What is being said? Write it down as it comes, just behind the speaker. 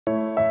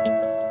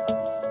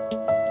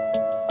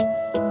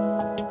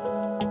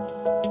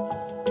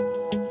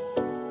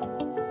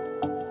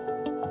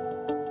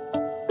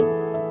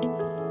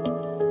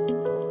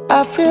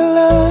I feel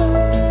love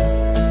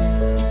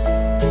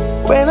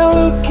when I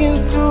look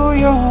into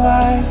your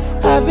eyes.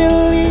 I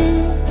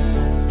believe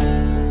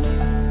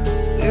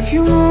if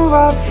you move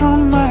out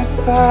from my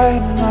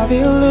side, I'll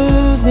be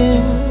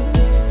losing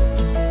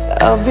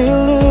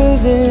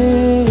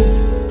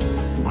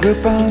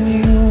grip on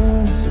you,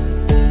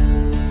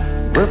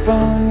 grip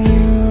on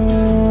you.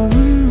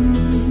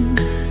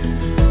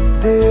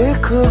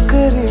 देखो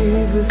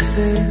करीब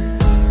से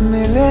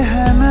मिले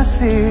हैं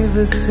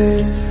नसीब से,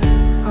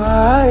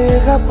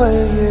 आएगा पल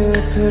ये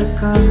फिर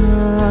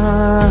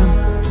कहाँ।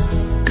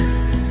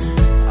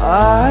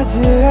 आज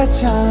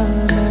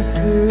अचानक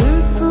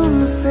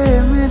तुमसे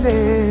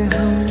मिले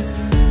हम,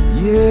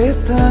 ये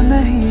तो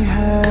नहीं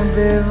है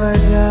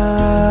बेवजह।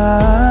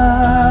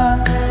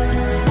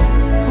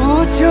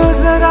 पूछो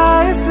जरा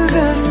इस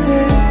दिल से,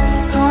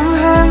 हम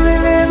हैं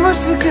मिले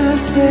मुश्किल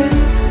से,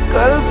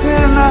 कल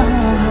फिर ना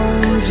हो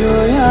हम जो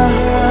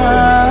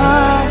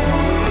यहाँ।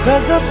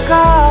 गजब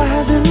का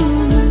है दिन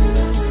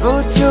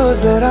सोचो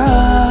जरा,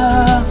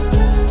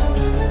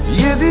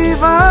 ये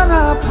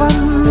दीवानापन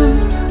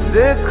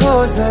देखो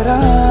जरा।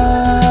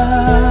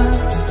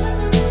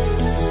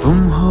 तुम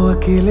हो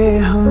अकेले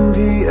हम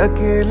भी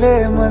अकेले,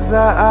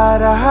 मजा आ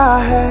रहा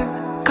है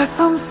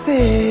कसम से,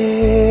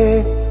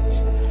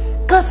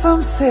 कसम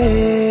से।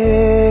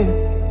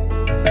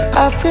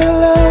 I feel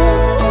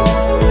love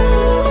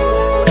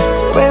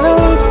when I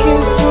look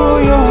into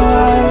your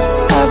eyes.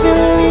 I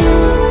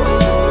believe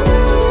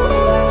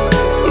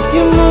if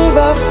you move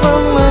out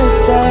from my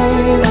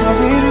side, I'll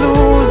be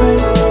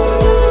losing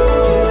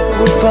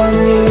grip on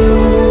you.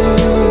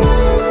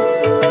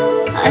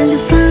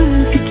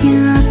 अल्फाज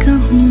क्या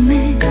कहूँ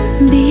मैं,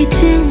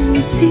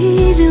 बेचैन सी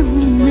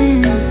रहूँ मैं,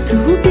 तू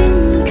बिन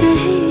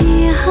कहे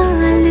ये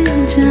हाल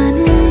जान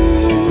ले।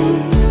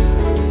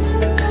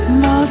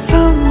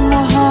 मौसम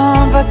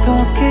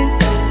मोहब्बतों के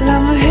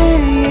लम्हे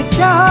ये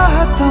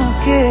चाहतों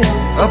के,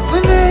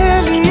 अपने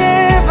लिए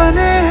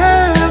बने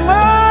हैं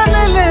मान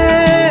ले।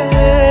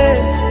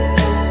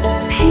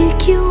 फिर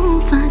क्यों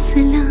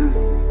फासला,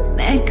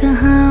 मैं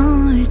कहाँ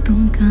और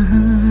तुम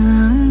कहाँ।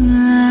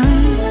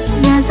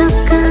 गजब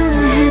का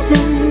है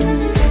दिल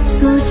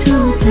सोचो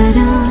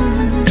जरा,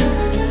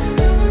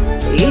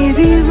 ये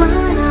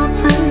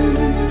दीवानापन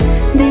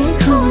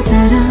देखो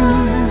जरा।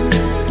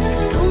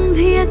 तुम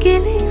भी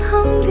अकेले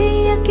हम भी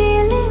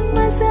अकेले,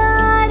 मजा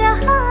आ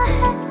रहा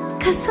है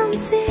कसम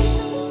से,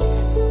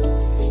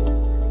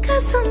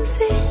 कसम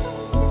से।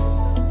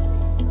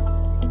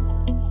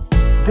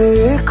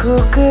 देखो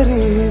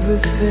करीब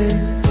से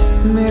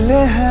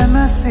मिले हैं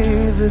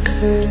नसीब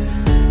से,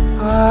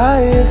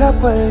 आएगा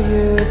पल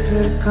ये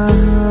फिर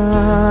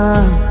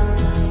कहाँ।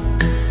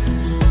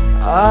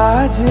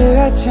 आज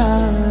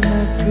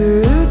अचानक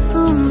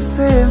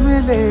तुमसे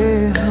मिले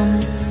हम,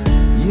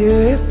 ये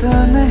तो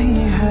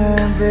नहीं है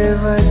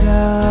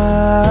बेवजह।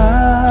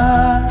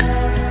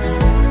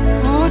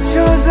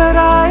 पूछो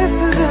जरा इस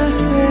दिल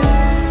से,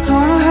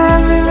 हम हैं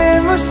मिले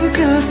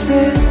मुश्किल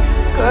से,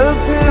 कल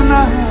फिर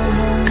ना हो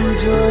हम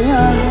जो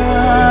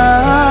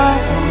यहाँ।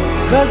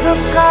 गजब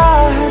का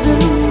है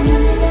दिन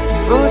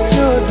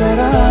सोचो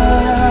जरा,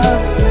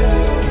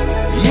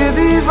 ये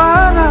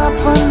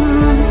दीवानापन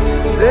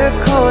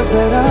देखो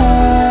जरा।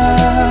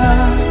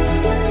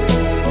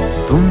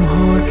 तुम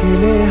हो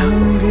अकेले हम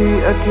भी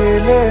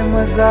अकेले,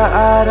 मजा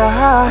आ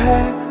रहा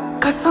है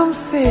कसम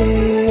से,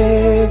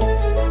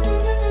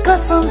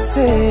 कसम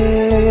से।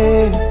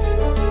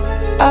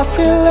 I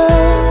feel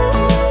love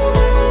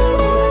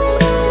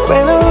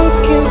when I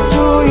look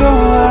into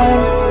your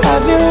eyes. I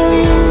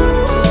believe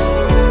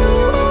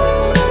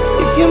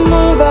if you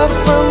move out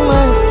from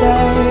my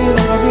side,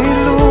 I'll be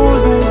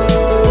losing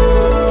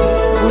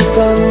grip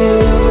on you.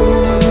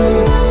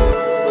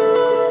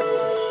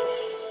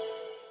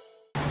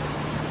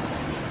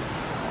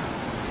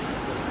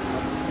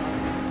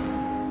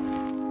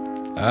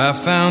 I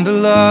found a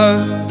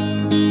love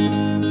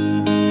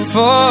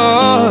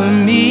for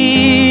me.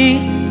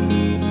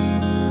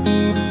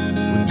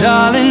 Well,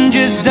 darling,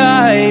 just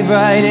dive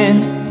right in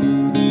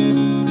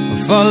and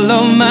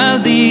follow my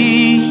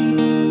lead.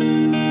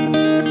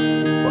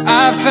 Well,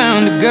 I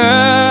found a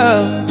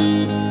girl,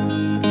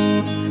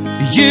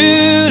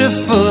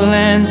 beautiful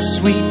and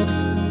sweet.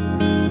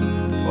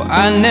 Well,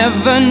 I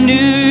never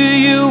knew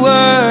you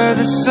were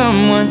the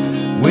someone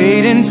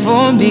waiting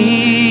for me.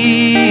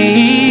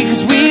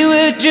 'Cause we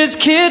were just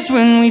kids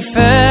when we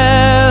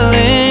fell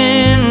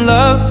in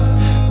love,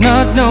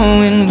 not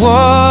knowing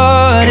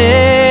what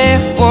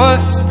it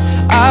was.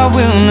 I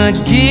will not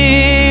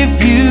give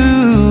you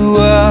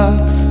up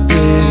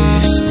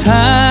this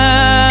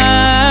time.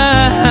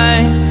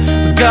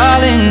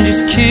 Darling,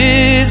 just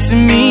kiss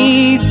me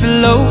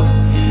slow.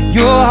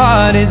 Your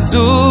heart is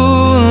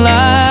all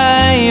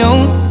I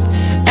own,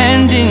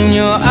 and in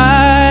your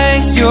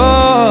eyes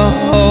you're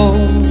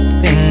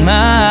holding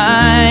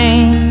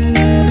mine.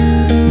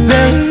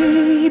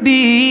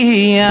 Baby,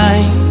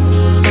 I'm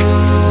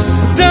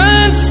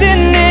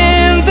dancing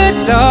in the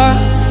dark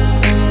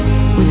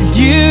with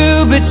you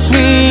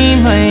between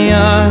my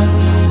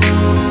arms,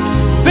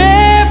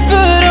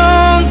 barefoot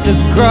on the the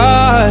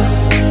grass,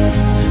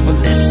 or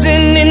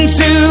listening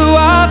to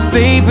our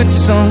favorite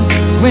song.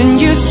 When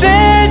you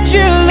said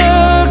you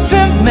looked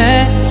a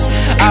mess,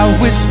 I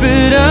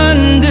whispered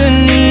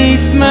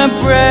underneath my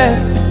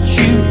breath, but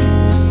you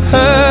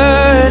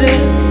heard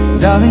it.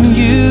 Darling,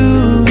 you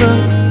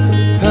look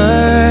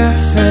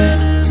perfect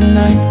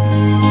tonight.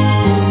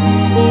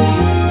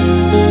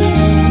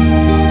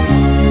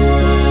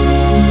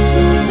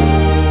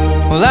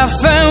 Well, I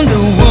found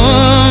a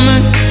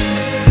woman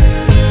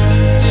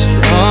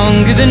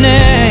stronger than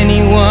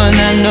anyone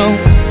I know.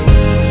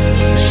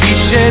 She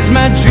shares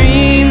my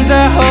dreams.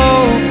 I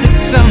hope that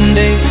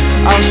someday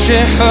I'll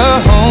share her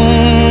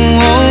home.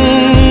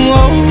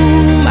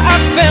 I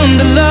found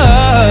a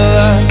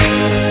love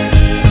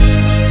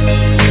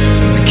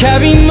to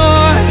carry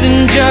more than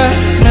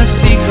just my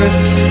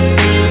secrets,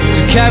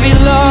 to carry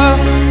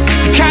love,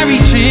 to carry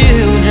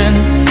children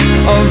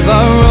of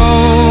our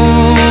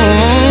own.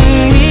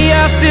 We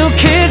are still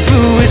kids,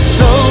 but we're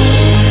so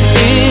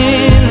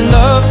in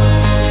love,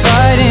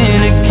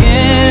 fighting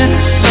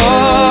against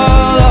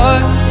all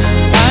odds.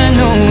 I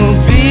know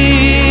we'll be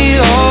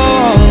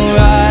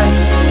alright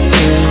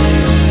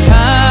this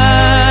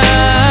time.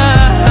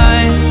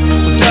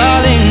 Well,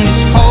 darling,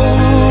 just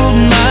hold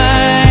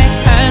my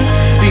hand,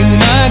 be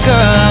my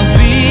girl, I'll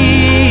be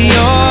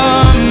your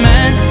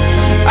man.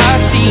 I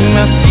see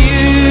my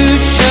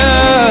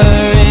future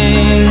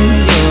in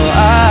your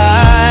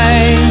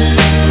eyes.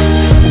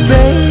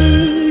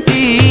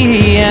 Baby,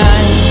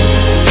 I'm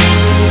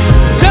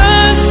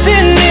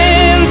dancing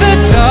in the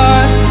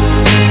dark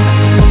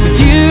with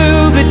you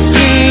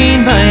between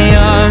my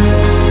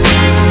arms,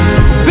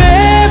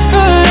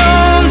 barefoot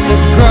on the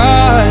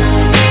grass,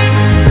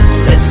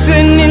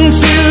 listening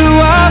to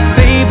our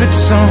favorite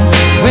song.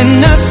 When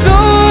I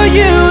saw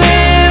you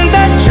in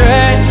that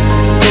dress,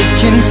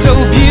 looking so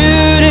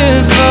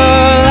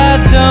beautiful, I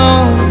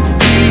don't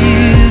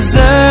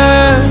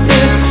deserve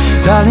this.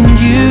 Darling,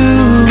 you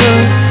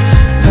look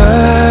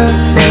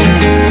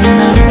perfect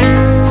tonight.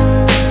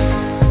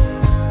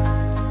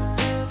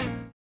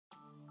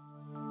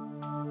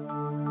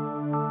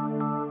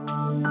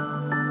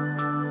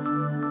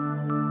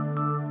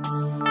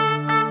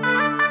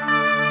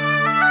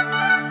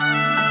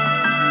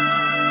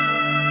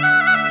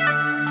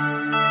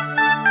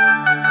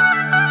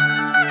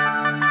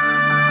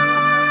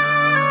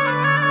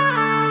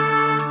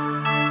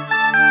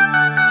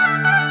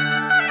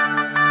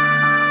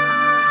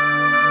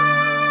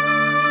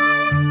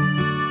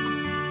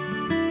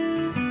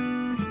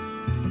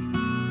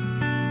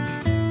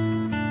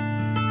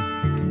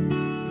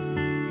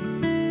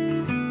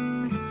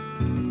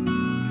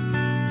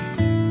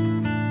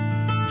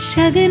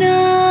 शगना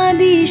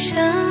दी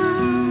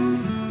शाम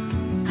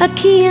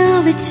अखियां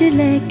विच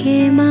लेके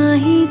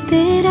माही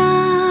तेरा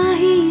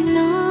ही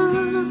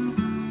नाम,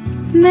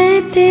 मैं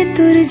ते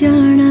तुर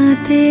जाना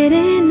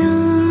तेरे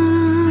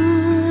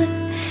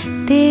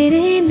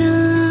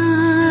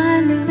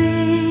नाल वे।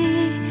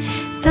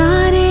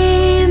 तारे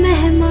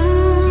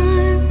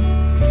मेहमान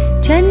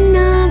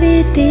चन्ना वे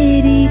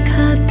तेरी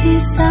खातिर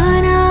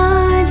सारा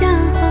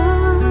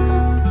जहां,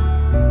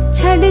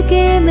 छड़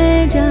के मैं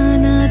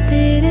जाना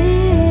तेरे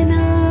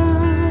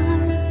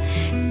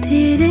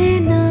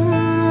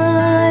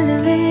नाल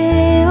वे।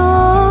 ओ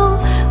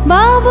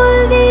बाबुल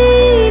दी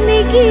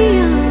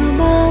निगियां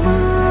बावा,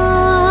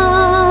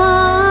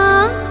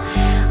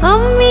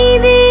 अम्मी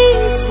दी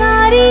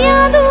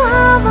सारियां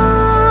दुआवां,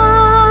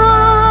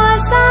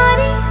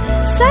 सारी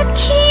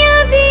सखियां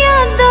दी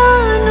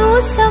यादां नू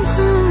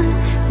संभाल,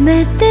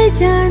 मैं ते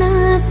जाना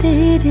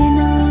तेरे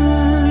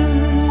नाल।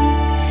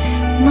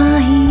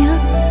 माहिया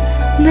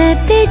मैं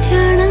ते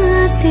जाना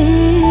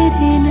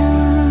तेरे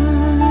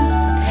नाल,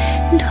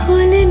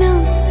 ढोलना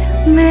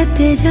मैं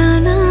ते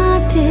जाना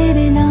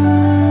तेरे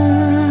नाल।